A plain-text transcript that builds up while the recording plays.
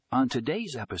On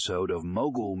today's episode of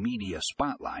Mogul Media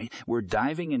Spotlight, we're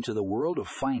diving into the world of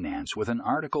finance with an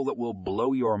article that will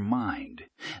blow your mind.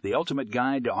 The ultimate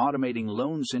guide to automating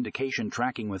loan syndication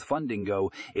tracking with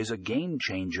Fundingo is a game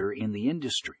changer in the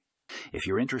industry. If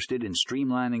you're interested in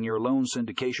streamlining your loan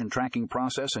syndication tracking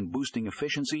process and boosting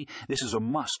efficiency, this is a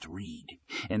must-read.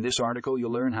 In this article,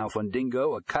 you'll learn how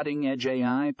Fundingo, a cutting-edge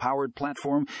AI-powered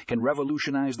platform, can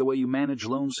revolutionize the way you manage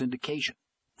loan syndication.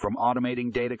 From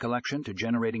automating data collection to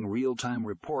generating real-time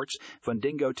reports,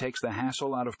 Fundingo takes the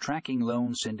hassle out of tracking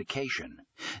loan syndication.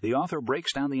 The author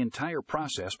breaks down the entire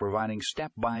process, providing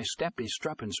step-by-step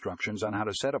instructions on how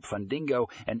to set up Fundingo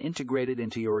and integrate it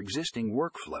into your existing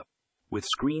workflow. With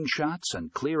screenshots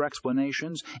and clear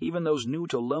explanations, even those new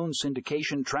to loan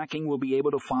syndication tracking will be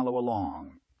able to follow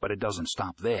along. But it doesn't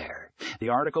stop there. The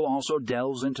article also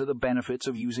delves into the benefits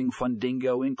of using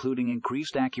Fundingo, including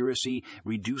increased accuracy,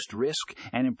 reduced risk,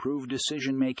 and improved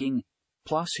decision-making.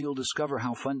 Plus, you'll discover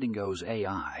how Fundingo's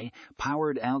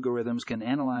AI-powered algorithms can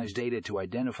analyze data to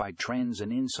identify trends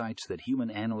and insights that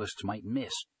human analysts might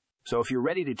miss. So if you're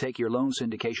ready to take your loan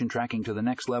syndication tracking to the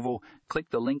next level, click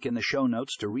the link in the show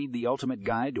notes to read the ultimate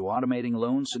guide to automating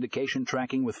loan syndication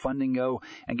tracking with Fundingo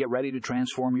and get ready to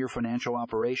transform your financial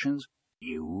operations.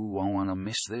 You won't want to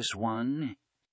miss this one.